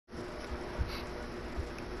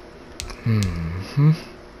Hmm.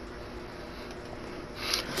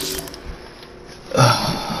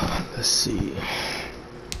 Let's see.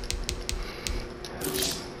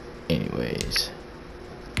 Anyways,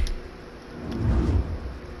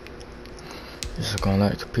 just gonna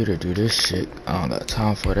let the computer do this shit. I don't got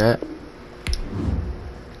time for that.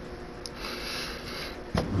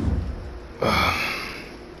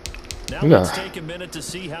 Now let's take a minute to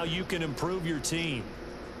see how you can improve your team.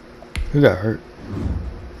 Who got hurt?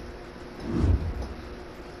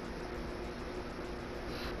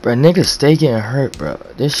 Bro, niggas stay getting hurt, bro.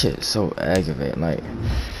 This shit is so aggravating. Like,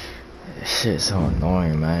 this shit is so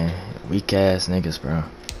annoying, man. Weak ass niggas, bro.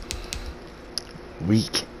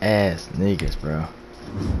 Weak ass niggas, bro.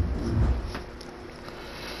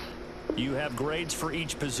 You have grades for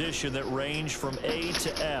each position that range from A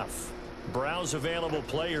to F. Browse available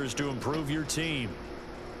players to improve your team.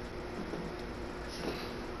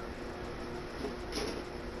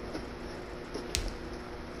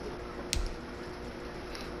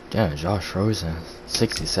 Damn, Josh Rosen,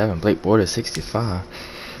 67. Blake Bortles, 65.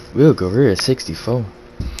 Will Guerrero, 64.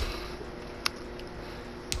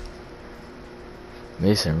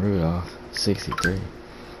 Mason Rudolph, 63.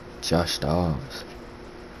 Josh Dobbs,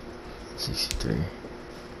 63.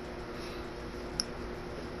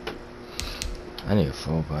 I need a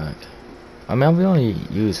fullback. I mean, we only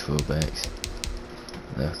use fullbacks.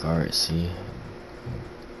 Left guard, C.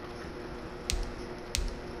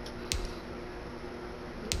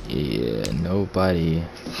 Yeah, nobody.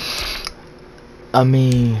 I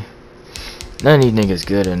mean, none of these niggas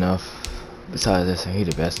good enough. Besides this, he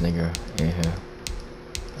the best nigga in here.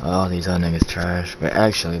 All these other niggas trash. But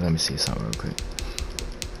actually, let me see something real quick.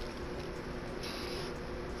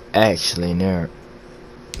 Actually,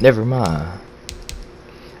 never mind.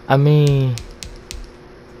 I mean,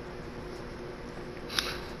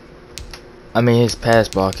 his pass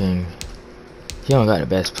blocking. He don't got the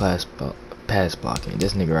best pass blocking.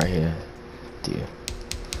 This nigga right here, dude.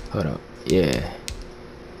 Hold up, yeah.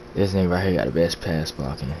 This nigga right here got the best pass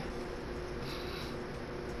blocking.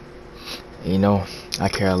 You know, I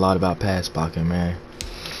care a lot about pass blocking, man.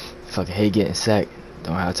 Fucking hate getting sacked.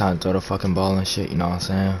 Don't have time to throw the fucking ball and shit. You know what I'm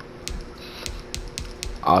saying?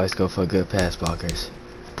 Always go for good pass blockers.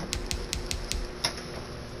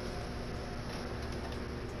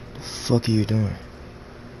 The fuck are you doing?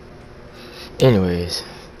 Anyways,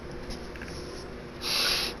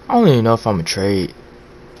 I don't even know if I'm gonna trade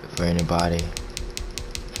for anybody.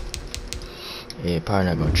 Yeah, probably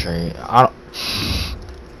not gonna trade. I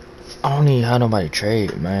don't even have nobody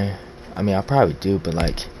trade, man. I mean, I probably do, but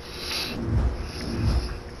like,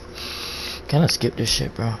 can I skip this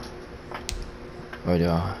shit, bro? Or do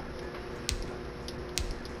I?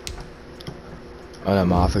 Oh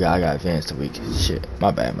no, I forgot I got advanced a week. Shit,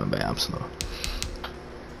 my bad, I'm slow.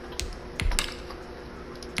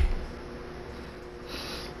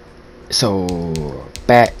 So,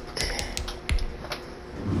 back.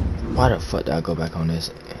 Why the fuck did I go back on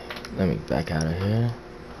this? Let me back out of here.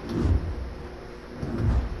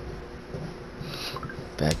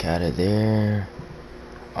 Back out of there.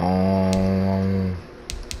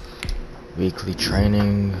 Weekly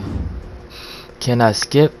training. Can I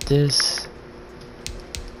skip this?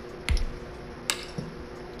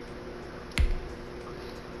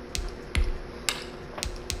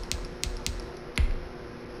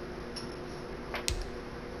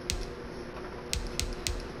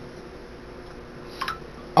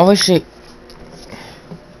 I wish it,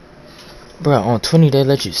 bro. On 20 they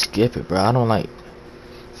let you skip it, bro. I don't like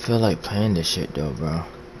feel like playing this shit though, bro.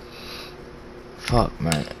 Fuck,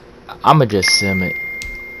 man. I'ma just sim it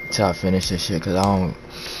till I finish this shit, cause I don't.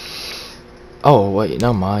 Oh wait,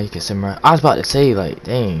 no mind. You can sim right. I was about to say, like,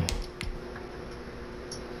 dang.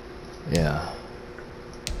 Yeah.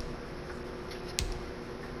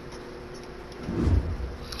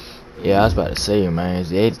 Yeah, I was about to say, man. If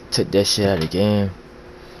they took that shit out of the game,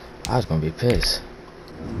 I was gonna be pissed.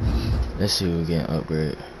 Let's see who get an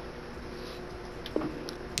upgrade.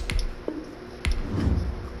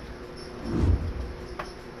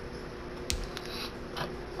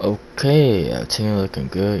 Okay, our team looking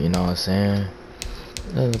good, you know what I'm saying?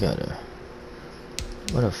 Let's look at it.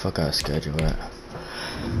 What the fuck our schedule at?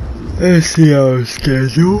 Let's see our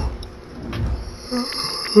schedule.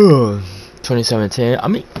 2017. I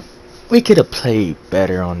mean, we could have played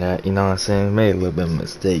better on that, you know what I'm saying? Made a little bit of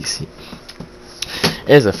mistakes.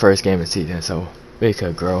 It's the first game of the season, so we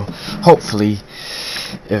could grow. Hopefully,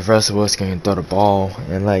 if Russell Wilson can throw the ball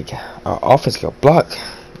and like our offense can block,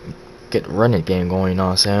 get the running game going, you know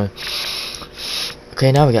what I'm saying?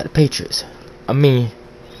 Okay, now we got the Patriots. I mean,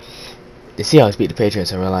 the Seahawks beat the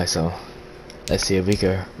Patriots in real life, so let's see if we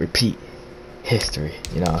can repeat history.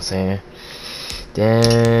 You know what I'm saying?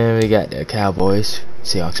 Then we got the Cowboys.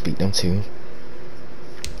 Seahawks beat them too.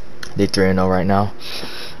 They 3-0 right now.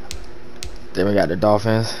 Then we got the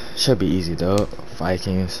Dolphins. Should be easy though.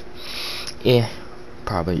 Vikings. Yeah,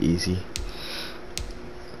 probably easy.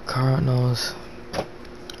 Cardinals.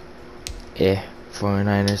 Yeah,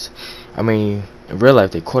 49ers. I mean, in real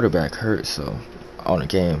life, the quarterback hurt, so on the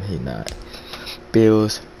game, he not.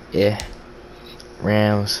 Bills. Yeah.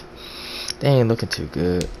 Rams. They ain't looking too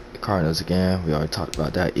good. Cardinals again. We already talked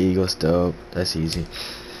about that. Eagles dub. That's easy.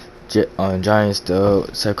 Giants dub.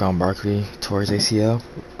 Saquon Barkley towards ACL.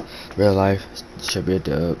 Real life should be a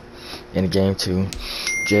dub. In the game too.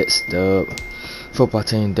 Jets dub. Football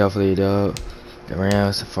team definitely dub. The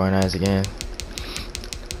Rams, the 49ers again.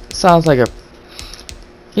 Sounds like a.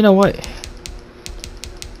 You know what?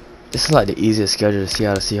 This is like the easiest schedule the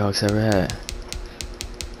Seattle Seahawks ever had.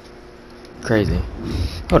 Crazy.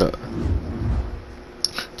 Hold up.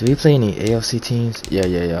 Do we play any AFC teams?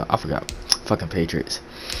 Yeah. I forgot. Fucking Patriots.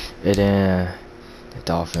 And then the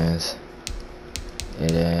Dolphins. And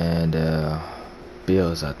then the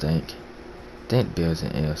Bills, I think. Bills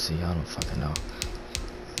in AFC. I don't fucking know.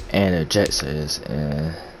 And the Jets is,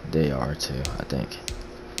 and they are too, I think.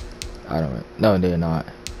 I don't. No, they're not.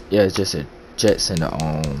 Yeah, it's just the Jets and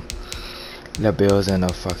the Bills and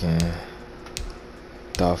the fucking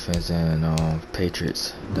Dolphins and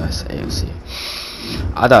Patriots. That's AFC.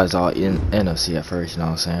 I thought it was all in NFC at first, you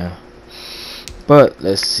know what I'm saying? But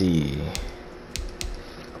let's see.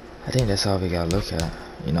 I think that's all we gotta look at,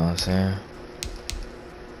 you know what I'm saying?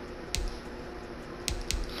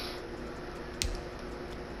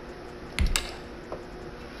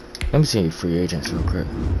 Let me see free agents real quick.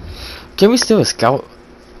 Can we still scout?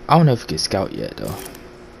 I don't know if we can scout yet though.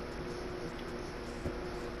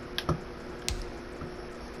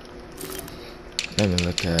 Let me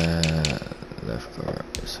look at left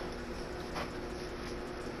guards.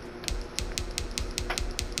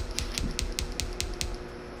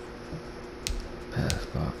 Pass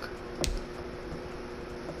block.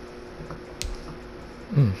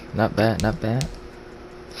 Not bad, not bad.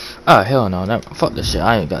 Oh hell no, fuck this shit.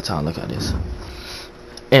 I ain't got time to look at this.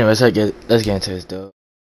 Anyways, let's get into this though.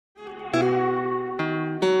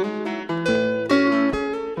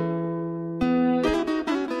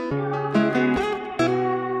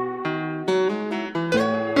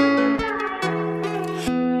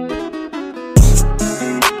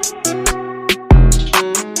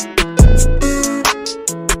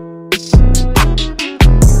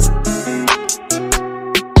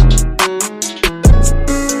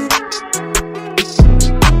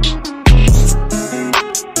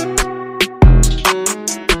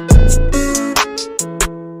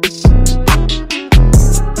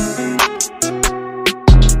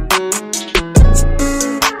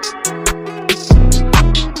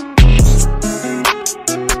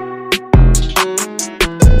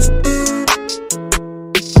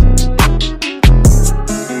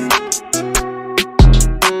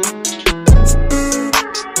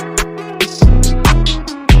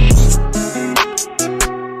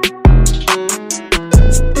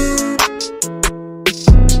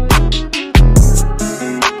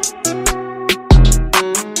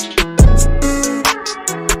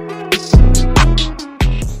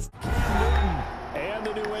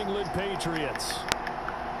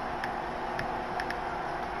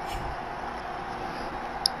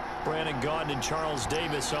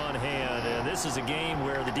 On hand, and this is a game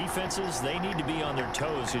where the defenses, they need to be on their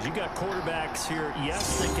toes, because you got quarterbacks here.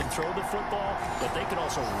 Yes, they can throw the football, but they can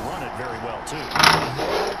also run it very well too.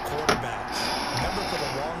 Quarterbacks. Remember, for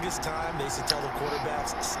the longest time, they used to tell the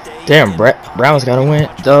quarterbacks, stay. Damn, Brown's gotta win,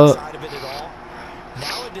 dog.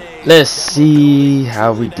 Let's see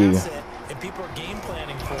how we do.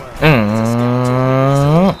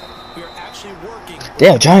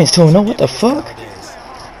 Damn, Giants 2-0. What the fuck?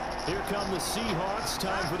 Here come the Seahawks.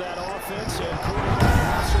 Time for that offense and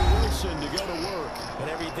quarterback Wilson to go to work.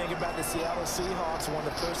 Whenever you think about the Seattle Seahawks, one of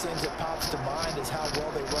the first things that pops to mind is how well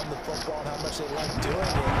they run the football and how much they like doing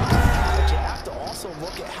it. But you have to also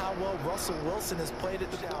look at how well Russell Wilson has played at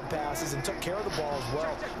the down passes and took care of the ball as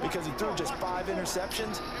well, because he threw just 5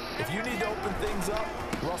 interceptions. If you need to open things up,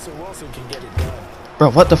 Russell Wilson can get it done.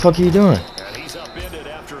 Bro, what the fuck are you doing? And he's upended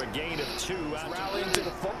after a gain of 2. Rallying to the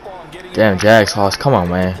football and getting. Damn, Jags lost. Come on,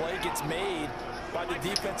 man.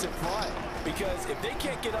 Defensive front, because if they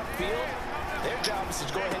can't get upfield, their job is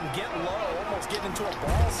to go ahead and get low, almost get into a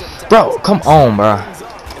ball sometimes. Bro, come on, bro.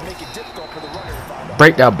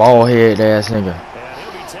 Break that ball head ass nigga. And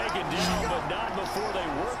he'll be taken down, but not before they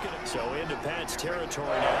work it. So into Pat's territory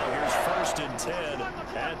now. Here's 1st and 10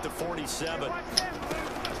 at the 47.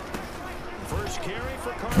 First carry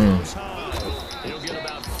for Carlos Hyde. He'll get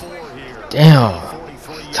about 4 here. Damn.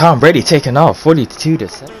 Tom Brady taking off 42 to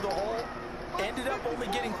 7. Through the hole, ended up only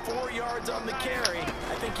getting 4 yards on the carry.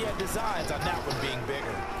 I think he had designs on that one being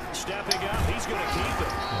bigger. Stepping up, he's going to keep it.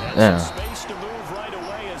 That's Yeah. some space to move right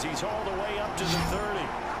away as he's all the way up to the 30.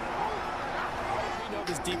 We know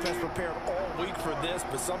this defense prepared all week for this,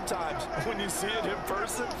 but sometimes when you see it in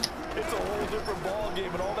person, it's a whole different ball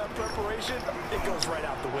game, and all that preparation, it goes right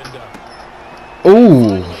out the window.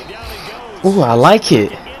 Ooh. Finally, down he goes. Ooh, I like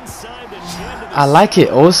it. Inside the 10 to the I like it,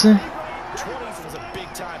 Olsen. 20 was a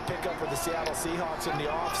big-time pickup for the Seattle Seahawks in the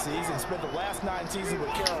offseason. Spent the last 9 seasons with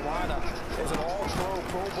Carolina as an all-pro,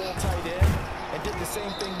 Pro Bowl tight end, and did the same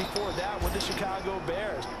thing before that with the Chicago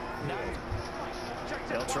Bears. Now,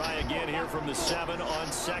 They'll try again here from the 7 on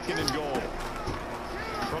 2nd and goal.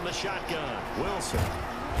 From the shotgun, Wilson.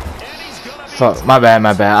 And he's gonna be Fuck, my bad,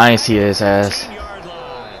 my bad. I ain't see his ass. 10-yard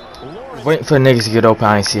line. Lawrence Waiting for the niggas to get open.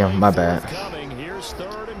 I ain't see him. My bad. coming. Here's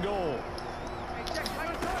 3rd and goal.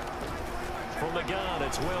 From the gun,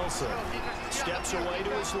 it's Wilson. Steps away to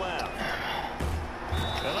his left.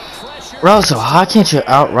 And a pressure. Russell, how can't you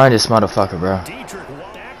outrun this motherfucker, bro? Dietrich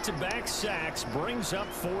back-to-back sacks brings up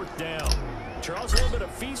 4th down. Charles, a little bit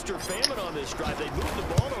of feast or famine on this drive. They moved the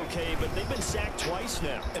ball okay, but they've been sacked twice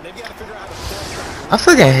now. and they've got to figure out how to I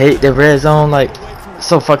fucking hate the red zone. Like, it's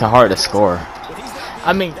so fucking hard to score. But he's not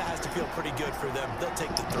I mean, that has to feel pretty good for them. They'll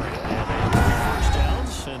take the 3. And 3 first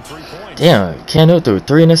downs and 3 points. damn, Cam threw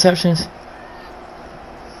 3 interceptions.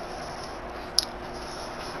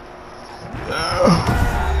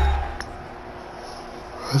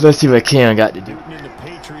 Let's see what Cam got to do. And the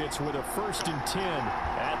Patriots with a 1st and 10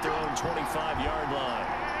 at their own 25-yard line.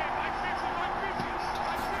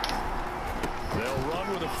 They'll run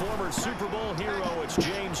with a former Super Bowl hero. It's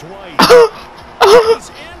James White. He's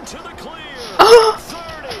into the clear.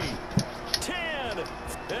 30, 10, and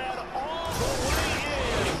all the way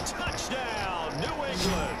in. Touchdown, New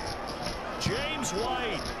England. James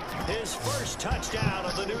White, his first touchdown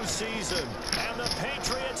of the new season. And the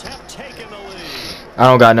Patriots have taken the lead. I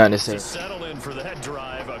don't got nothing to say. To settle in for that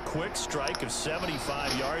drive, a quick strike of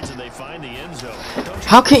 75 yards, and they find the end zone.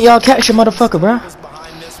 How can't y'all catch a motherfucker, bro?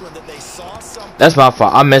 behind this one that they saw something. That's my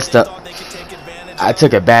fault. I messed up. Thought they could take advantage I of.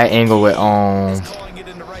 took a bad angle with Calling it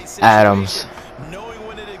in the right situation. Adams. Knowing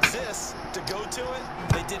when it exists to go to it,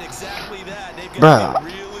 they did exactly that. They've Bruh, got to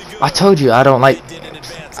be really good. I told you I don't like. They did in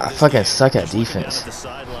advance of I this fucking game. suck at Down defense. at the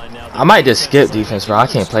sideline now. I might just skip defense, bro. I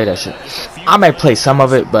can't play that shit. I might play some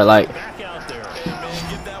of it, but like, Back out there.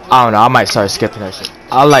 I don't know. I might start skipping that shit.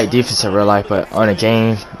 I like defense in real life, but on a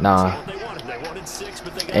game, nah, They wanted 6,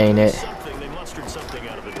 but they got ain't it? something. They mustered something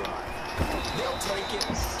out of the drive. They'll take it.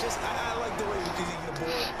 Just, I like the way we can eat the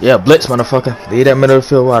board. Yeah, blitz, motherfucker. Leave that middle of the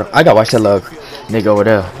field wide. I gotta watch that little nigga over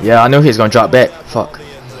there. Yeah, I knew he was gonna drop back. Fuck. Yeah,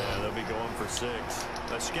 they'll be going for 6.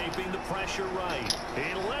 Escaping the pressure right.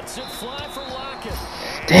 He lets it fly for Lockett.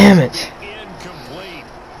 Damn it. Incomplete.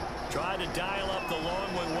 Tried to dial up the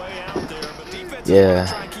long way out there, but defense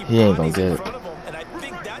Yeah, he ain't gonna get it. And I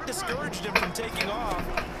think that discouraged him from taking off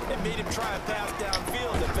and made him try a pass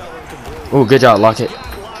downfield that fell incomplete. Ooh, good job, Lockett.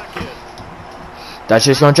 got Lockett. That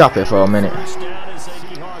shit's gonna drop it for a minute. First down is a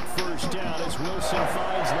Seahawk first down as Wilson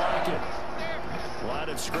finds Lockett. Line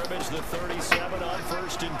of scrimmage, the 37 on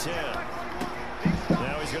 1st and 10.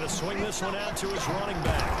 Now he's going to swing this one out to his running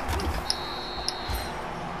back.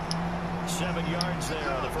 7 yards there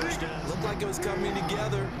on the first down. Looked like it was coming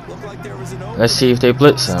together. Looked like there was an opening. Let's see if they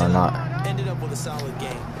blitz or not. Ended up with a solid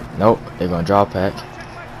game. Nope, they're gonna drop back.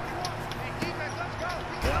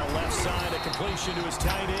 Down left side, a completion to his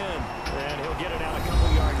tight end. And he'll get it out a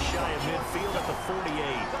couple yards shy of midfield at the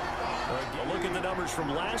 48. A look at the numbers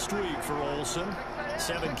from last week for Olsen.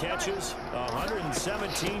 7 catches,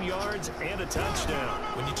 117 yards, and a touchdown.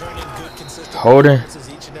 When you turn in good, consistent Holden. performances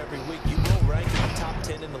each and every week, you will rank in the top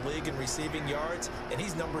 10 in the league in receiving yards, and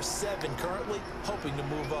he's number 7 currently, hoping to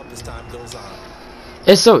move up as time goes on.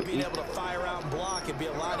 It's so. Being able to fire out and block, it'd be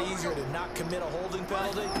a lot easier to not commit a holding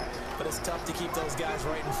penalty, but it's tough to keep those guys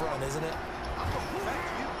right in front, isn't it?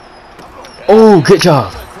 Oh, good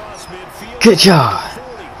job. Across midfield, Good job.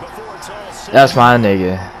 40 before it's all set. That's my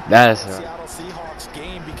nigga. That's. Seattle Seahawks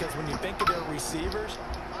game, because when you think of their receivers,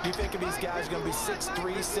 you think of these guys going to be 6'3",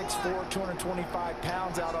 6'4", 225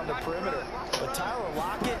 pounds out on the perimeter. But Tyler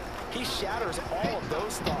Lockett, he shatters all of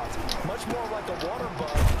those thoughts. Much more like a water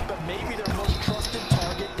bug, but maybe their most trusted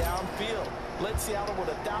target downfield. Led Seattle with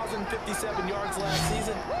 1,057 yards last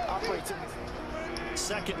season. Operates in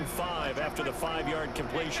 2nd and 5 after the 5-yard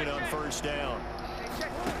completion on first down.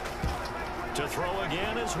 To throw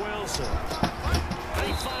again is Wilson.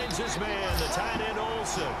 He finds his man, the tight end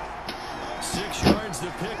Olsen. 6 yards to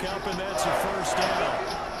pick up, and that's a first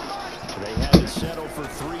down. They had to settle for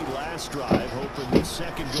 3 last drive, hoping the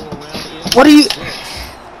second go around. What are you? 6.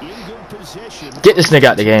 In good position. Get this nigga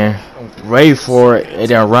out the game. Wait for it and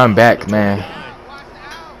then run back, man.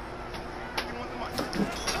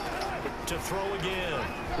 To throw again.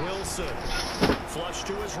 Wilson. Flush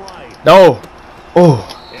to his right. No. Oh.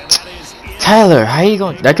 And that is Tyler, how you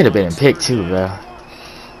going? That could have been a pick too, bro.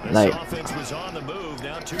 Like. This offense was on the move.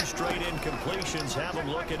 Now 2 straight incompletions have him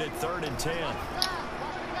looking at 3rd and 10.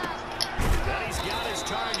 And he's got his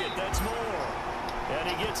target. That's more. And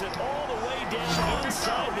he gets it all the way down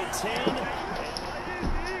inside the 10.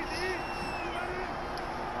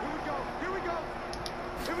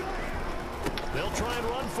 They'll try and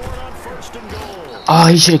run for it on 1st and goal. Oh,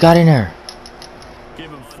 he should have got in there. Give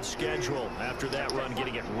him the schedule after that run,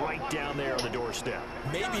 getting it right down there on the doorstep.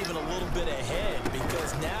 Maybe even a little bit ahead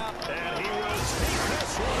because now. And he will take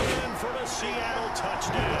this one in for the Seattle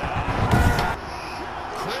touchdown.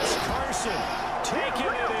 Chris Carson taking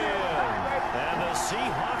it in. And the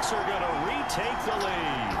Seahawks are going to retake the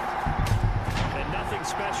lead. And nothing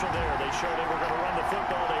special there. They showed they were going to run the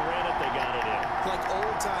football. They ran it. They got it in. Like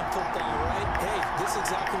old-time football, right? Hey, this is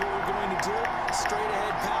exactly what we're going to do. Straight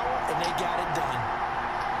ahead power, and they got it done.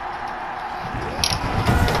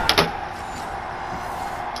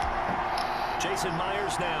 Jason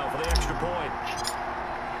Myers now for the extra point.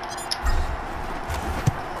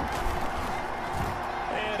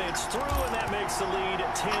 And it's through, and that makes the lead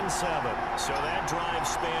 10-7. So that drive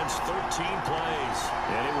spans 13 plays.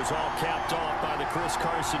 And it was all capped off by the Chris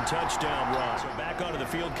Carson touchdown run. So back onto the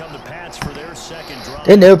field come the Pats for their second drive.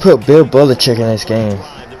 They never put Bill Belichick in this game.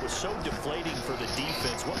 That was so deflating for the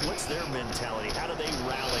defense. What's their mentality? How do they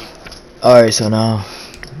rally? Alright, so now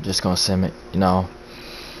I'm just gonna sim it, you know.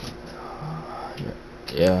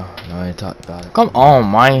 Yeah, no, I ain't talked about it. Come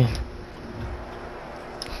on, man.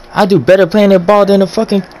 I do better playing the ball than the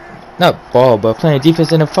fucking, not ball, but playing defense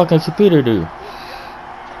than the fucking computer do.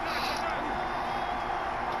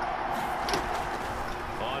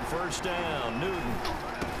 On 1st down, Newton.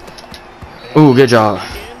 Ooh, good job.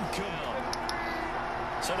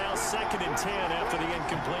 So now 2nd and 10 after the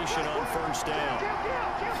incompletion on 1st down.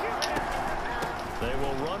 They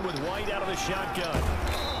will run with White out of the shotgun.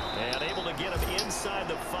 And able to get him inside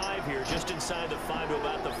the 5 here, just inside the 5 to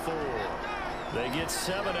about the 4. They get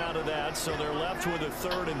 7 out of that, so they're left with a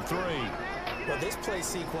 3rd and 3. Well, this play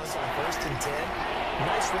sequence on 1st and 10,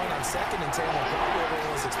 nice run on 2nd and 10 when probably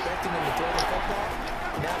everyone was expecting him to throw the football.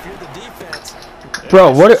 Now, if you're the defense,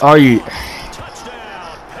 Bro, what are you?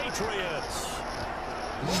 Touchdown, Patriots.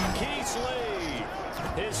 Marquise Lee,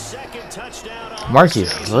 his 2nd touchdown on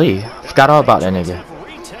Marquise Lee? Forgot all about that nigga.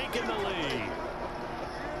 Retaken the lead.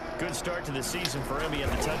 Good start to the season for him. He had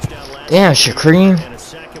the touchdown last Damn, week Shaquem. and a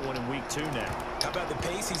 2nd one in week 2 now. how about the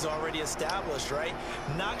pace he's already established, right?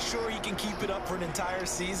 Not sure he can keep it up for an entire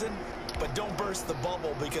season, but don't burst the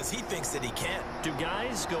bubble because he thinks that he can. Do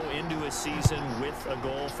guys go into a season with a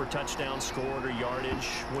goal for touchdowns scored or yardage?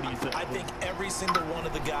 What do you think? I think every single one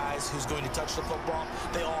of the guys who's going to touch the football,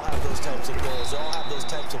 they all have those types of goals. They all have those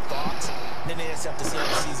types of thoughts. And then they just have to see how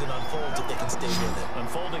the season unfolds if they can stay with it.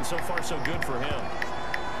 Unfolding so far so good for him.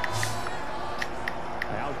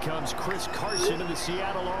 Out comes Chris Carson of the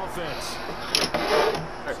Seattle offense.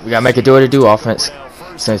 We gotta make it do what it do, offense.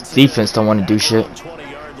 Since defense don't want to do shit.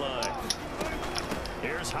 20-yard line.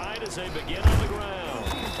 Here's Hyde as they begin on the ground.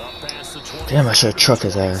 Up past the 20. Damn, I should have trucked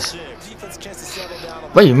his ass. Defense chance to settle down.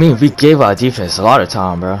 What do you mean? We gave our defense a lot of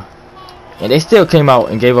time, bro. And they still came out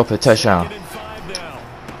and gave up a touchdown. Second and 5 now.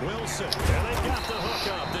 Wilson. And they got the hook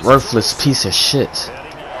up. This Worthless piece of shit.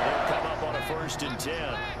 Heading out. They'll come up on a 1st and 10.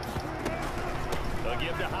 They'll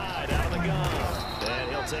give to Hyde out of the gun. And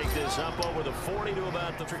he'll take this up over the 40 to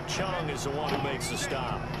about the Chung is the one who makes the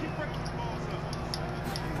stop.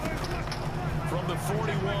 From the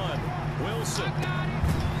 41, Wilson.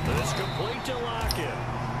 This complete to Lockett.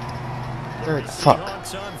 Fuck.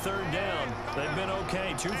 Seahawks on 3rd down. They've been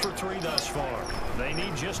okay, 2 for 3 thus far. They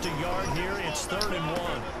need just a yard here. It's 3rd and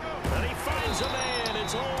 1. And he finds a man.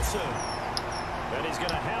 It's Olsen. And he's going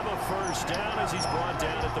to have a 1st down as he's brought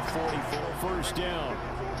down at the 44. 1st down.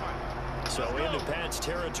 So into Pat's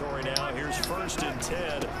territory now. Here's 1st and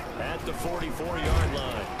 10 at the 44-yard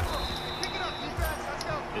line.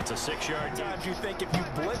 It's a 6-yard gain. Sometimes you think if you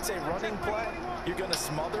blitz a running play, you're going to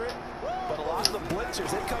smother it. But a lot of the blitzers,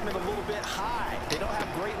 they come in a little bit high. They don't have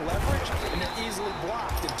great leverage, and they're easily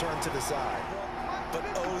blocked and turned to the side. But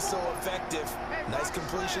oh, so effective. Nice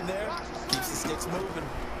completion there. Keeps the sticks moving.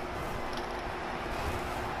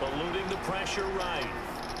 Eluding the pressure right.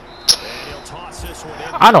 And he'll toss this one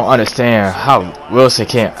in. I don't understand how Wilson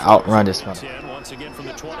can't outrun this one. Once again from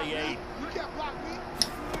the 28.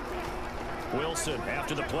 Wilson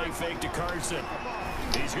after the play fake to Carson.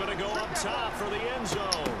 He's going to go up top for the end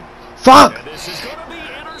zone. Fuck! And this is going to be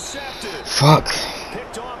intercepted. Fuck.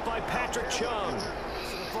 Picked off by Patrick Chung.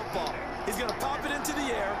 Football. He's going to pop it into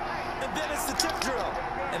the air, and then it's the tip drill.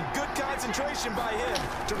 And good concentration by him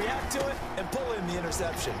to react to it and pull in the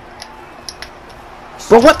interception.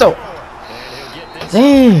 But what the?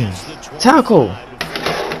 Dang. Tackle.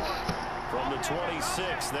 From the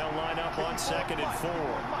 26, they'll line up on 2nd and 4.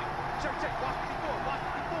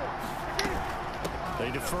 They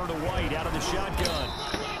defer to White out of the shotgun.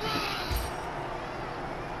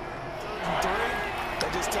 3.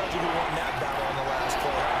 That just tells you who won that battle on the last play.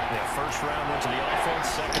 Yeah, first round went to the offense,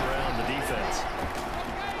 second round the defense.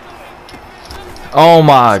 Oh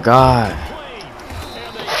my God.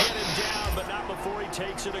 And they get him down, but not before he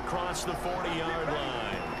takes it across the 40-yard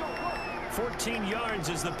line. 14 yards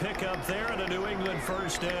is the pickup there and a New England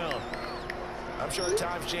first down. I'm sure at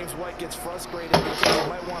times James White gets frustrated because he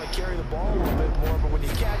might want to carry the ball a little bit more, but when you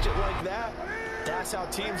catch it like that, that's how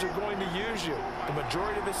teams are going to use you. The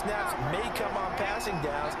majority of his snaps may come on passing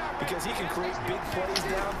downs because he can create big plays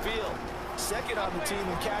downfield. Second on the team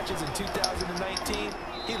in catches in 2019.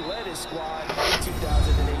 He led his squad in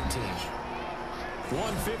 2018.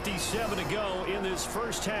 1:57 to go in this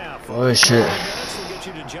first half. Oh shit. This will get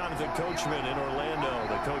you to Jonathan Coachman in Orlando.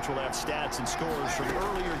 The coach will have stats and scores from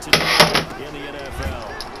earlier today in the NFL.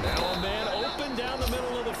 Now a man open down the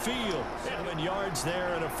middle of the field. 7 yards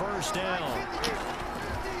there and a first down.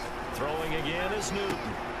 Throwing again is Newton.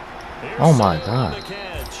 Here's Oh my Sewell on God. the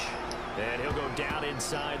catch. And he'll go down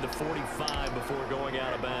inside the 45 before going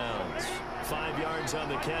out of bounds. 5 yards on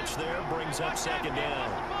the catch there, brings up second down.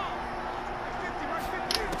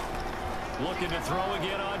 Looking to throw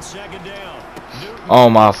again on second down. Newton. Oh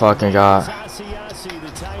my fucking God. Asiasi, the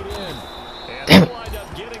tight end. And Damn it. they'll wind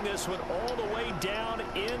up getting this one all the way down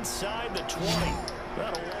inside the 20.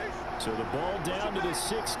 So the ball down to the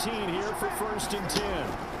 16 here for 1st and 10.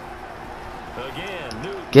 Again,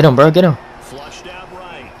 Newton. Get him, bro. Get him. Flushed out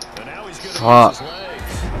right. And now he's going to Fuck. use his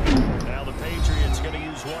legs. Now the Patriots going to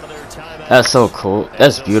use one of their timeouts. That's so cool.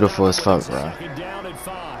 That's beautiful as fuck, bro. Second down and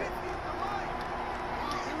 5.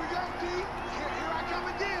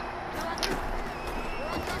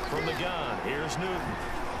 From the gun, here's Newton.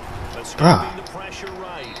 Escaping the pressure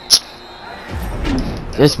right.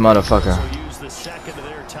 This motherfucker. Will use the second of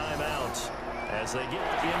their timeouts as they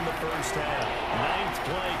get in the first half. 9th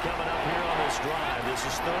play coming up here on this drive. This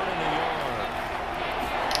is 3rd and a yard.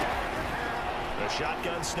 The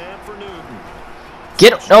shotgun snap for Newton.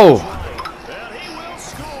 Get him. No. And he will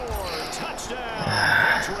score. Touchdown,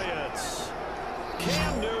 Patriots.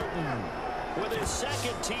 Cam Newton with his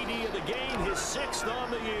 2nd TD of the game, his 6th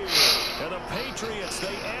on the year. And the Patriots,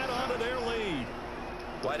 they add on to their lead.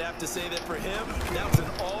 Well, I'd have to say that for him, that was an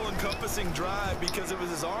all-encompassing drive because it was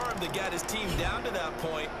his arm that got his team down to that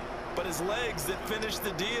point, but his legs that finished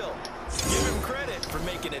the deal. Give him credit for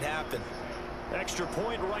making it happen. Extra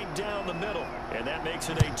point right down the middle, and that makes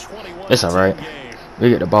it a 21-10 It's alright. game. We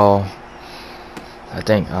get the ball. I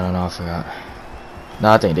think. I don't know. I forgot.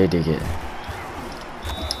 No, I think they did get it.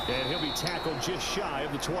 And he'll be tackled just shy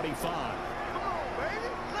of the 25.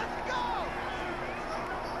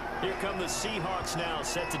 Here come the Seahawks now,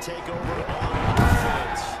 set to take over on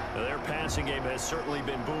offense. Now, their passing game has certainly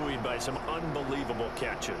been buoyed by some unbelievable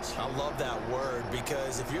catches. I love that word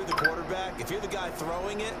because if you're the quarterback, if you're the guy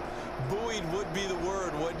throwing it, buoyed would be the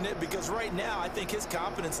word, wouldn't it? Because right now, I think his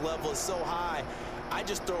confidence level is so high, I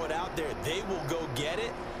just throw it out there. They will go get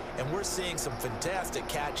it, and we're seeing some fantastic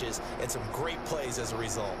catches and some great plays as a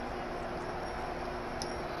result.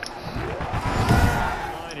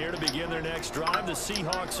 Here to begin their next drive, the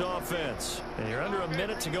Seahawks offense. And you're under a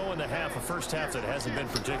minute to go in the half, a first half that hasn't been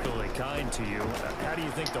particularly kind to you. How do you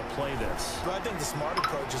think they'll play this? Well, I think the smart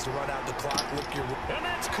approach is to run out the clock, look your... And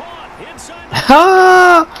that's caught inside the...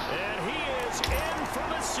 And he is in for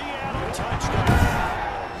the Seattle touchdown.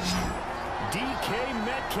 DK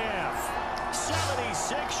Metcalf,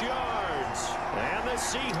 76 yards. And the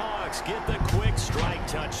Seahawks get the quick strike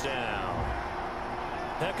touchdown.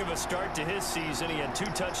 Heck of a start to his season. He had 2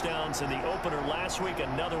 touchdowns in the opener last week,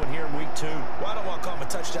 another one here in week 2. Well, I don't want to call him a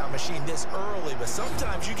touchdown machine this early, but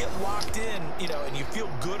sometimes you get locked in, you know, and you feel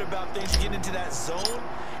good about things. You get into that zone,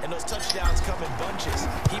 and those touchdowns come in bunches.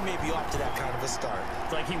 He may be off to that kind of a start.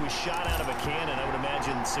 It's like he was shot out of a cannon. I would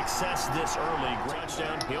imagine success this early.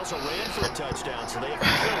 Touchdown. He also ran for a touchdown, so they have to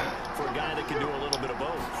kill for a guy that can do a little bit of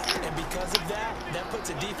both. And because of that, that puts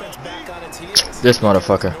a defense back on its heels. This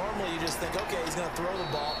motherfucker. Normally, you just think, okay, he's going to throw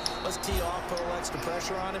the ball. Let's tee off, put a little extra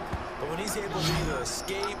pressure on him. But when he's able to either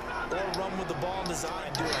escape or run with the ball in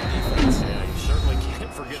design, do it on defense. Yeah, you certainly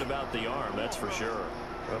can't forget about the arm, that's for sure.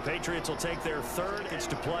 The Patriots will take their third. It's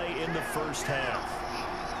to play in the first half.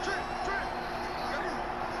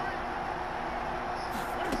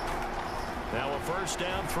 Now a first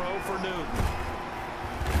down throw for Newton.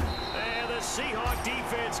 And the Seahawk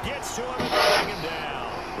defense gets to him and bring him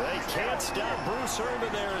down. They can't stop Bruce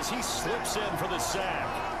Irvin there as he slips in for the sack.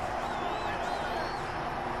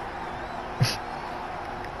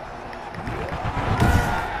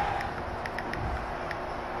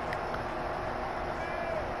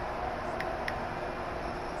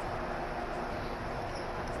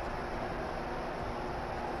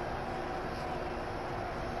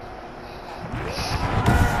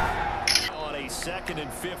 On a 2nd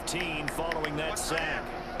and 15 following that sack.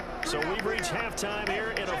 So we've reached halftime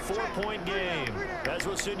here in a 4-point game. As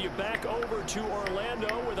we'll send you back over to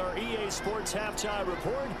Orlando with our EA Sports Halftime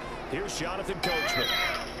Report, here's Jonathan Coachman.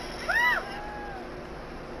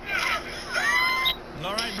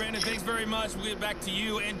 All right, Brandon, thanks very much. We'll get back to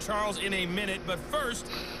you and Charles in a minute. But first,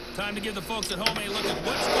 time to give the folks at home a look at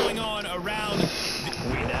what's going on around.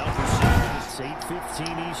 We now proceed. It's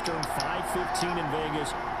 8:15 Eastern, 5:15 in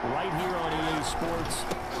Vegas, right here on EA Sports.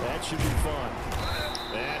 That should be fun.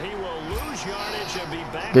 And he will lose yardage and be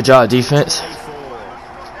back. Good job, defense.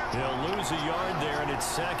 He'll lose a yard there, and it's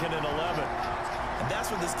 2nd and 11. And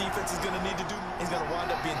that's what this defense is going to need to do. He's going to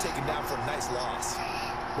wind up being taken down for a nice loss.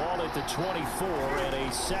 Ball at the 24 and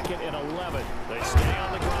a 2nd and 11. They stay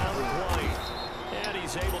on the ground with White. And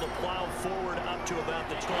he's able to plow forward up to about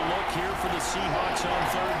the 20. Look here for the Seahawks on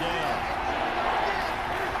 3rd down.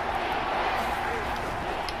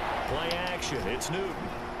 Play action. It's Newton.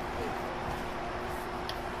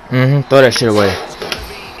 Throw that shit away. It's going to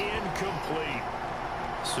be incomplete.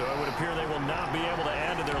 So it would appear they will not be able to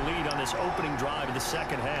add to their lead on this opening drive of the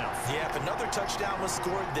 2nd half. Yeah, if another touchdown was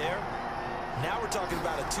scored there, now we're talking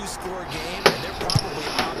about a 2-score game, and they're probably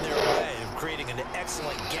on their way of creating an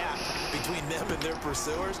excellent gap between them and their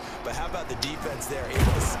pursuers. But how about the defense there,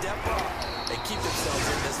 able to step up and keep themselves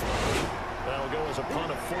in this one? That'll go as a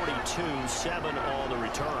punt of 42, 7 on the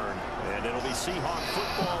return. And it'll be Seahawk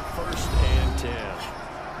football, 1st and 10.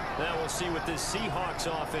 Now we'll see what this Seahawks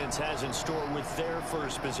offense has in store with their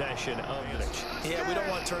first possession of the match. Yeah, we don't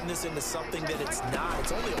want to turn this into something that it's not.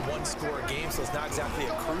 It's only a 1-score game, so it's not exactly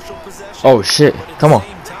a crucial possession. Oh shit! Come on,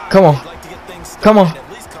 come on, like to get things come on,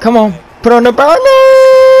 come on! Put on the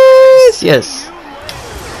burners! Yes.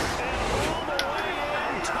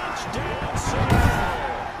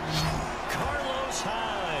 Carlos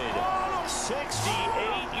Hyde,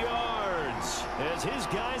 68 yards, as his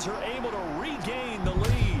guys are able to regain the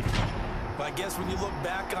lead. I guess when you look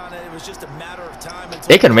back on it, it was just a matter of time until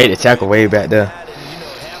They could have made the tackle way back there. And, you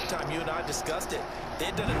know, at halftime, you and I discussed it. They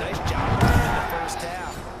had done a nice job in the first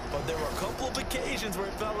half, but there were a couple of occasions where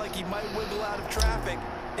it felt like he might wiggle out of traffic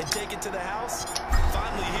and take it to the house.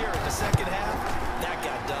 Finally, here in the 2nd half, that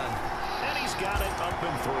got done. And he's got it up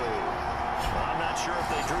and through. I'm not sure if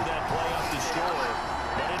they drew that play up to score,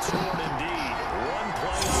 but it's scored indeed. One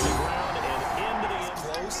play on the ground and into the end.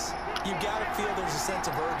 Close. You got to feel there's a sense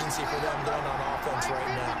of urgency for them going on offense right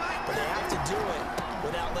now. But they have to do it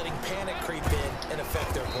without letting panic creep in and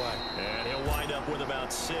affect their play. And he'll wind up with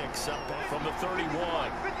about 6 up from the 31.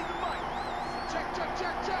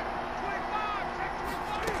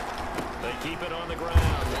 They keep it on the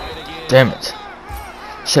ground. Right again. Damn it!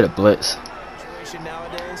 Should have blitzed.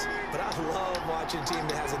 Nowadays, but I love watching a team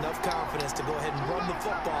that has enough confidence to go ahead and run the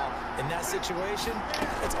football. In that situation,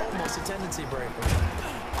 it's almost a tendency breaker.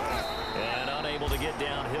 And unable to get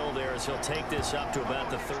downhill there as he'll take this up to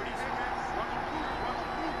about the 30.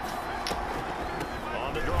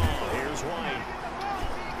 On the draw, here's White.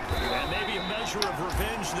 And maybe a measure of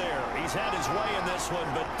revenge there. He's had his way in this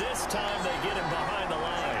one, but this time they get him behind the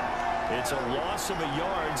line. It's a loss of a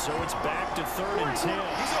yard, so it's back to 3rd and 10.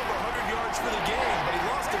 He's over 100 yards for the game, but he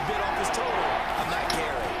lost a bit off his total on that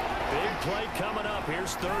carry. Big play coming up.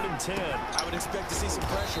 Here's 3rd and 10. I would expect to see some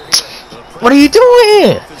pressure here. What are you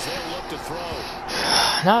doing? As they look to throw.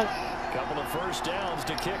 Not. Couple of first downs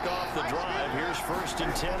to kick off the drive. Here's 1st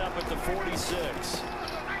and 10 up at the 46.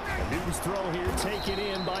 Newton's throw here taken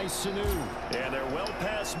in by Sanu. And they're well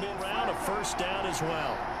past mid-round. A first down as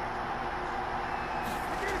well.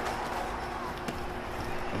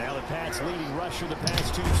 now the Pats' leading rusher the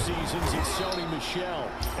past 2 seasons is Sony Michel.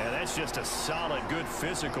 And that's just a solid, good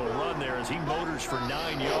physical run there as he motors for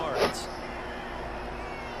 9 yards.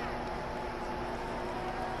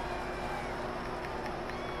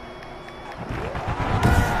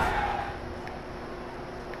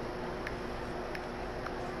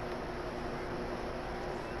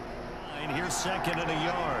 And here's 2nd and a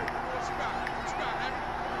yard.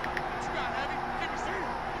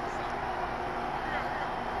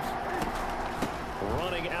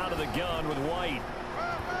 Running out of the gun with White.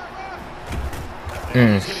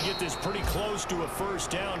 He's going to get this pretty close to a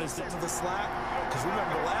first down. Is To the slack, because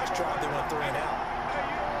remember the last drive they went 3 and out.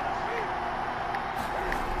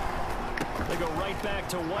 They go right back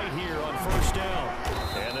to White here on first down.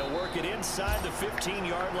 And they'll work it inside the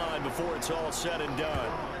 15-yard line before it's all said and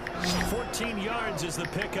done. 14 yards is the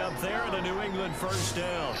pickup there and a New England first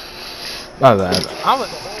down. My bad. The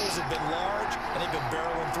holes have been large, and they've been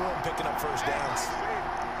barreling through them, picking up first downs.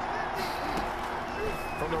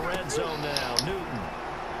 From the red zone now, Newton.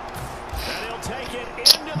 And he'll take it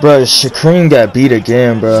into the Bro, Shaquem got beat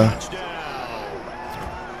again, bro.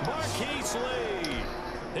 Marquise Lee,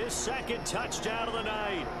 his 2nd touchdown of the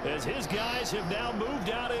night, as his guys have now moved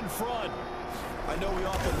out in front. I know we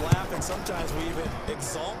often laugh, and sometimes we even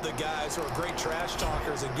exalt the guys who are great trash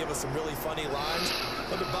talkers and give us some really funny lines.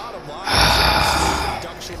 But the bottom line is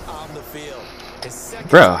production on the field.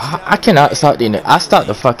 Bro, I cannot stop the. I stopped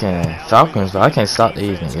the fucking Falcons, but I can't stop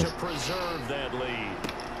these To niggas. preserve that lead.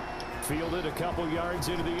 Fielded a couple yards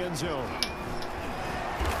into the end zone.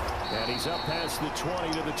 And he's up past the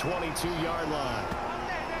 20 to the 22-yard line.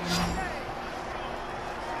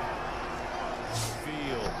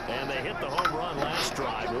 And they hit the home run last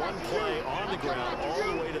drive. One play on the ground all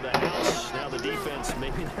the way to the house. Now the defense,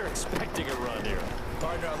 maybe they're expecting a run here.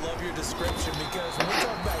 Partner, I love your description, because when we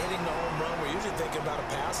talk about hitting the home run, we're usually thinking about a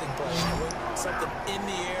passing play. Something in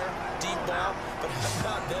the air, deep ball, but how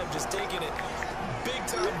about them just taking it big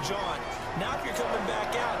time jaunt. Now if you're coming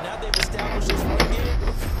back out, now they've established this run game,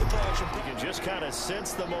 the play action. You can just kind of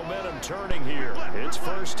sense the momentum turning here. It's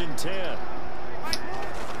 1st and 10.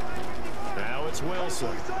 Now it's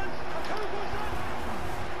Wilson.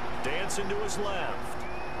 Dancing to his left.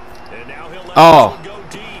 And now he'll let this one go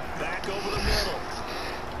deep. Back over the middle.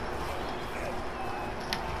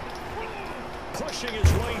 Pushing his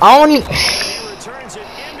way. He returns it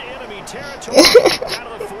into enemy territory. Out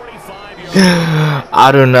of the 45-yard.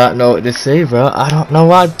 I do not know what to say, bro. I don't know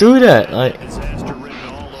why I do that. Like, Disaster written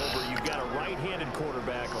all over. You've got a right-handed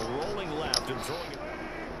quarterback, a rolling left and throwing it.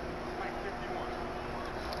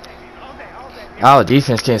 our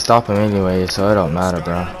defense can't stop him anyway, so it don't matter,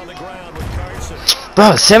 bro.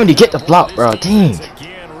 Bro, 70, get the block, bro. Dang.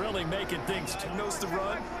 Again, really making things Knows the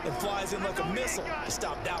run and flies in like a missile to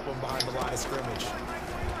stop that one behind the line of scrimmage.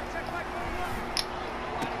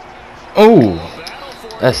 Oh,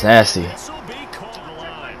 that's nasty. Now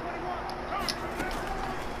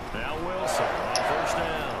Wilson on first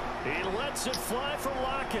down. He lets it fly for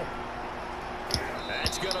Lockett.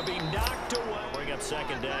 That's going to be knocked away. Bring up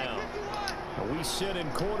 2nd down. We sit in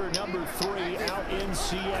quarter number 3 out in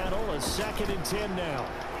Seattle. A 2nd and 10 now.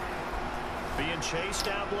 Being chased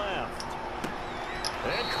out left.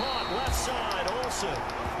 And caught left side, Olsen.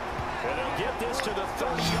 And they'll get this to the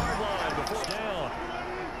 30-yard line before down.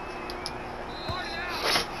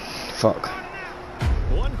 Fuck.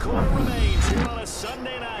 1 quarter remains here on a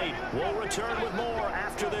Sunday night. We'll return with more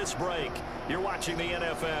after this break. You're watching the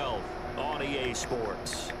NFL on EA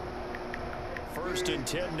Sports. 1st and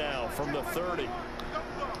 10 now from the 30.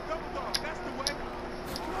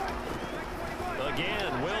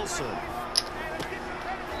 Again, Wilson.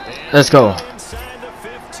 And Let's go. inside the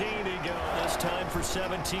 15 he goes. This time for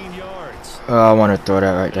 17 yards. Oh, I want to throw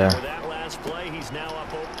that right there. For that last play, he's now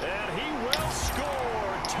up. And he will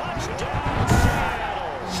score. Touchdown,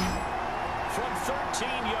 Seattle. From 13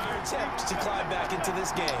 yards. Attempt to climb back into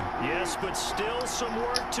this game. Yes, but still some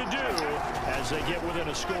work to do as they get within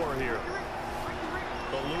a score here.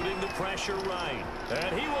 Eluding the pressure right.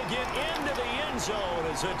 And he will get into the end zone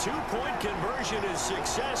as a 2-point conversion is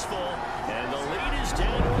successful. And the lead is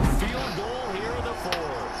down to a field goal here in the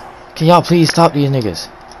 4th. Can y'all please stop these niggas?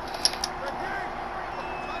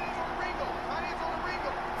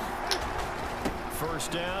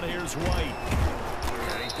 First down, here's White.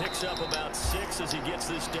 And he picks up about 6 as he gets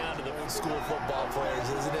this down to the Old school football players,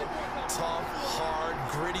 isn't it? Tough, hard,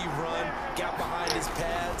 gritty run. Got behind his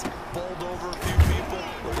pads, bowled over a few people.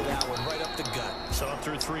 Look at that one, right up the gut. Saw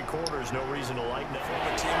through 3 quarters, no reason to lighten up.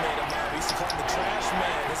 Former teammate of mine, we used to call him the trash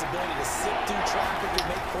man. His ability to sit through traffic and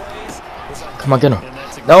make plays was on. Come on, get him. And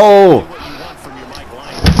that's exactly No. what you want from your Mike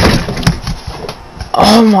Linebacker.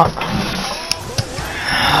 Oh my.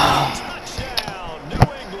 Touchdown, New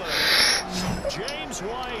England. James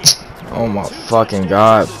White. Oh my 2 fucking touchdowns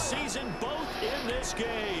god. of the season, both in this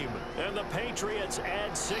game. And the Patriots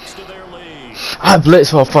add 6 to their lead. I blitzed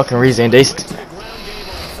for a fucking reason. They Went to the ground game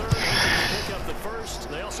on third, able to pick up the first.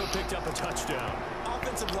 They also picked up a touchdown.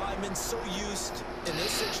 Offensive linemen so used in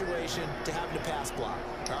this situation to having to pass block.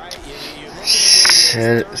 All right, you're looking at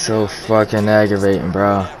shit, so fucking aggravating,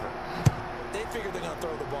 bro. they figure they're gonna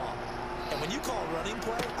throw the ball, and when you call a running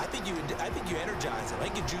play, I think you energize them. I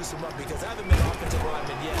think you juice them up because I haven't met offensive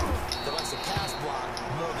linemen yet that likes to pass block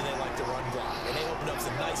more than they like to run block, and they opened up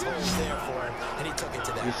some nice holes there for him, and he took it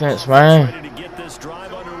to that. Defense, man. Ready to get this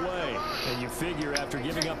drive underway. And you figure after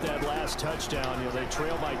giving up that last touchdown, you know, they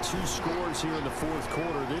trail by 2 scores here in the fourth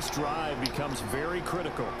quarter. This drive becomes very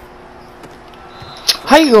critical.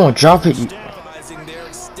 How you gonna drop it? They're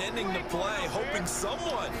extending the play, hoping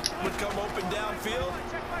someone would come open downfield,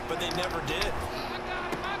 but they never did.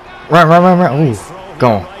 Run. Ooh.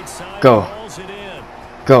 Go.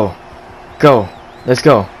 Let's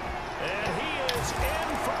go. And he is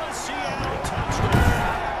in for a Seattle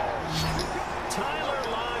touchdown. Tyler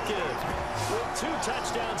Lockett with 2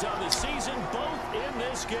 touchdowns on the season, both in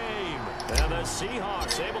this game. And the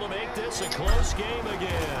Seahawks able to make this a close game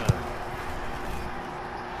again.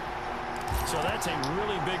 So that's a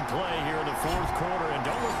really big play here in the fourth quarter. And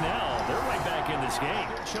don't look now, they're right back in this game.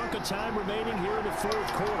 A chunk of time remaining here in the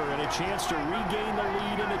fourth quarter and a chance to regain the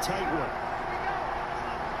lead in a tight one.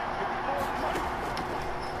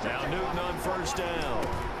 Now Newton on first down.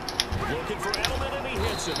 Looking for Edelman and he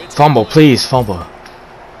hits him. It's Fumble, please, fumble.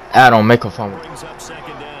 Adam, make a fumble. brings up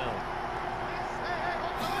second down.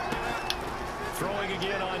 Throwing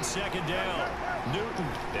again on second down. Newton.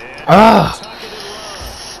 And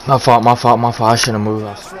My fault. I should have moved.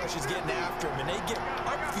 Pass rush is getting after him, and they get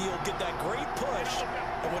upfield, get that great push.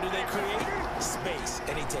 And what do they create? Space,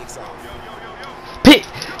 and he takes off. Pick.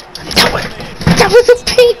 That was a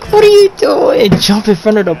pick. What are you doing? Jump in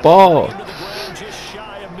front of the ball. Into the ground just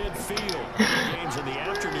shy of midfield. Games in the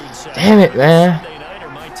afternoon session. Damn it, man. Sunday nighter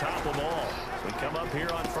might top them all. We come up here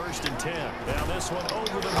on 1st and 10. Now this one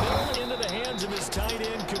over the middle into the hands of his tight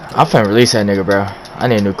end. I'm finna release that nigga, bro. I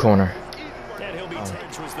need a new corner. And he'll be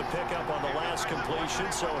Tench was the pickup on the last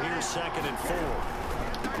completion. So here's 2nd and 4.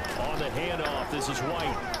 On the handoff, this is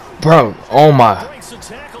White. Bro, oh my. Breaks the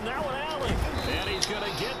tackle now in Allen. And he's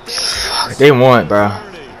gonna get this. They won, bro.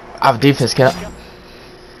 Our defense cannot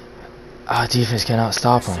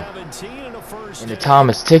stop him. 17 and a first. And the time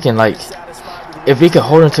is ticking. Like, if we could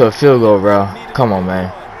hold him to a field goal, bro. Come on,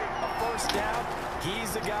 man.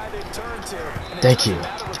 Thank you.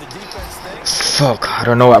 Fuck, I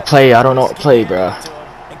don't know what play. Bro.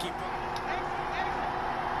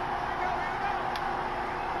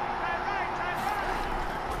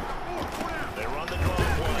 They run the draw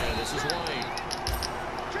play. This is White.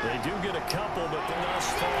 They do get a couple, but thus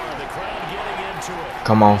far the crowd getting into it.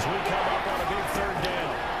 Come on. As we come up on a big 3rd down.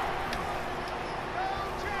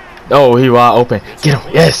 Oh, he wide open. Get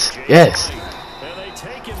him. Yes. And they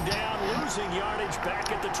take him down, losing yardage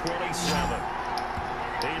back at the 27.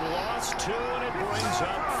 They lost 2, and it brings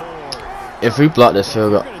up 4. If we block this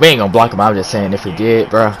field goal, we ain't gonna block him. I'm just saying, if we did,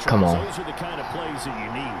 bro, come on. Those are the kind of plays that you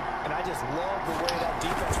need. And I just love the way that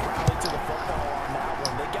defense rallied to the football on that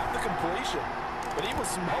one. They got the completion, but he was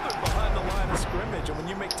smothered behind the line of scrimmage. And when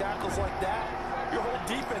you make tackles like that, your whole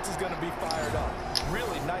defense is going to be fired up.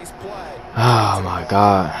 Really nice play. Oh my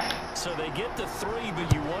God. So they get the 3, but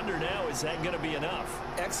you wonder now, is that going to be enough?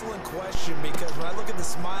 Excellent question, because when I look at the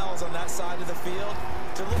smiles on that side of the field,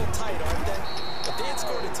 they're a little tight, aren't they? If they had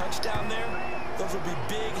scored a touchdown there, those would be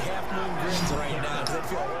big half-moon grins right now. They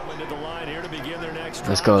feel Into the line here to begin their next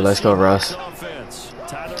drive. Let's go, Russ. Offense.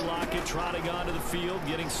 Tyler Lockett trotting onto the field,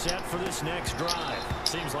 getting set for this next drive.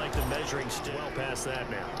 Seems like the measuring stick well past that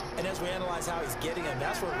now. And as we analyze how he's getting him,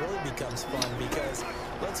 that's where it really becomes fun, because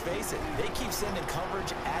let's face it, they keep sending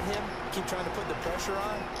coverage at him, keep trying to put the pressure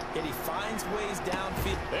on, yet he finds ways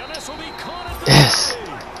downfield. And this will be caught at the Yes.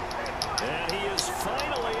 30. And he is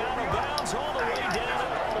finally out of bounds all the way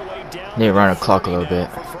down. Need to run the clock a little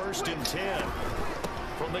bit. For 1st and 10.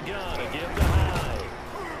 From the gun, again to high.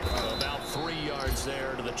 About 3 yards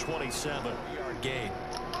there to the 27-yard gain.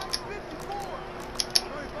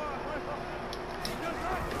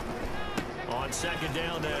 On 2nd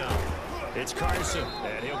down now, it's Carson,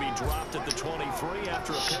 and he'll be dropped at the 23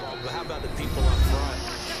 after a pick. But how about the people up front?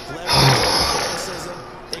 Athleticism,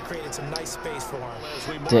 they created some nice space for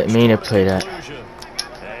him. Didn't mean to play that.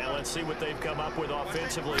 And let's see what they've come up with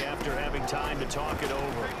offensively after having time to talk it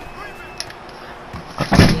over.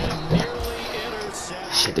 Nearly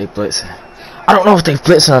intercepted. shit, they blitzing. I don't know if they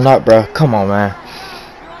blitzing or not, bro. Come on, man.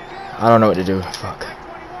 I don't know what to do. Fuck.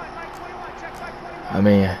 I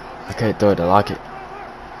mean, I can't throw it to lock it.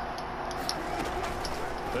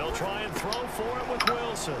 They'll try and throw for it with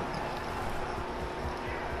Wilson.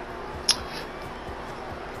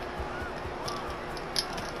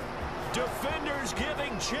 Defenders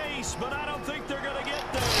giving chase, but I don't think they're gonna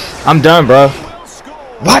get there. I'm done, bro. Will score.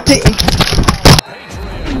 What the?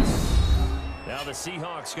 Patriots. Now the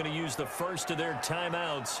Seahawks going to use the first of their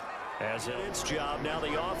timeouts as its job. Now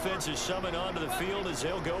the offense is summoned onto the field as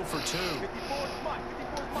they'll go for 2.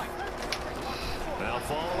 Now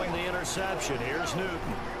following the interception, here's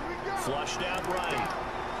Newton. Flushed out right.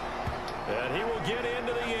 And he will get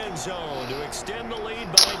into the end zone to extend the lead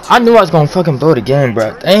by 2. I knew I was gonna fucking blow the game,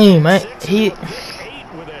 bro. Dang, man. With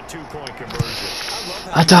that 2-point conversion.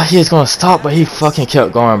 I thought he was gonna stop, but he fucking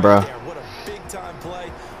kept going, bro. What a big time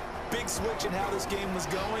play. Big switch in how this game was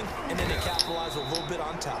going, and then they capitalized a little bit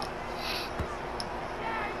on top.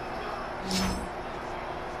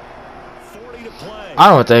 40 to play. I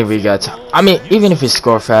don't think we got time. I mean, even if we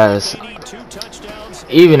score fast, I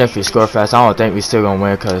don't think we still gonna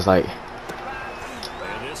win, cause like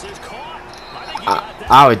And this is caught. I think he got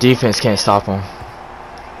that. our defense can't stop him.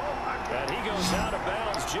 And he goes out of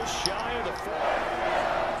bounds just shy of the 4.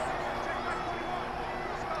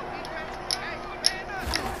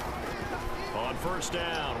 On first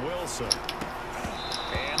down, Wilson.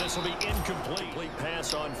 And this will be incomplete.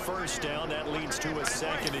 Pass on first down. That leads to a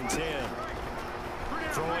 2nd and 10.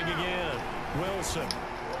 Throwing again. Wilson.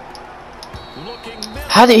 Looking.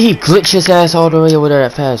 How did he glitch his ass all the way over there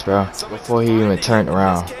that fast, bro? Before he even turned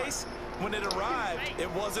around. When it arrived,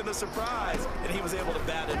 it wasn't a surprise, and he was able to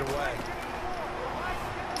bat it away.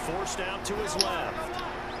 Forced out to his left.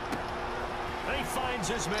 And he finds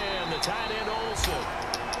his man, the tight end Olsen.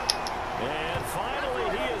 And finally,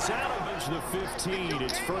 he is out of the 15.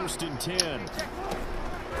 It's 1st and 10.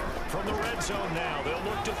 From the red zone now, they'll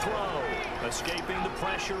look to throw. Escaping the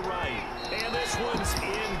pressure right. And this one's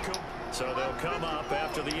incomplete. So they'll come up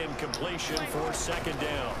after the incompletion for 2nd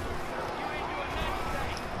down.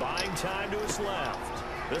 Buying time to his left.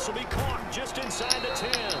 This will be caught just inside the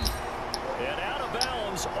 10. And out of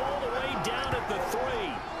bounds all the way down at the 3.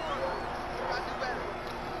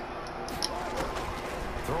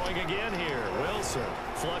 Throwing again here. Wilson.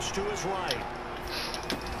 Flush to his right.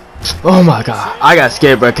 Oh my god, I got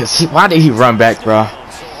scared, bro. Cause why did he run back, bro? So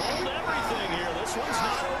hold everything here. This one's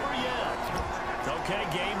not over yet. Okay,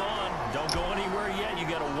 game on. Don't go anywhere yet. You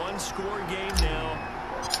got a 1-score game now.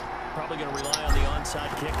 Probably going to rely on the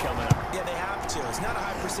onside kick coming up. Yeah, they have to. It's not a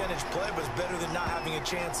high percentage play, but it's better than not having a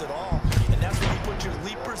chance at all. And that's when you put your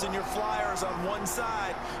leapers and your flyers on one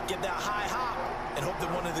side, get that high hop, and hope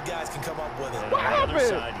that one of the guys can come up with it. What happened?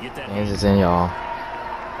 Side, get that Hands is in, y'all.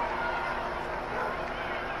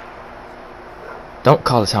 Don't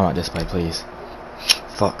call the timeout this play, please.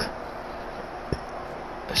 Fuck.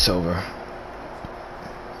 It's over.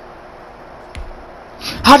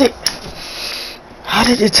 How did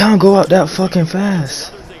the time go out that fucking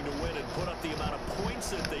fast? Another thing to win and put up the amount of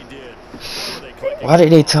points that they did. Why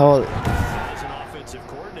did they tell? As an offensive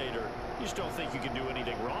coordinator, you just don't think you can do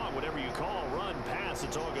anything wrong. Whatever you call, run, pass,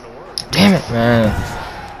 it's all going to work. Damn it, man.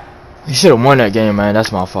 You should have won that game, man.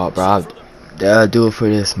 That's my fault, bro. I'll do it for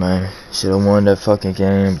this, man. Should have won that fucking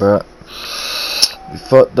game, bro. We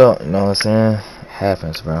fucked up, you know what I'm saying? It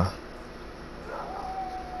happens, bro.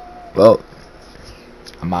 Well,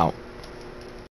 I'm out.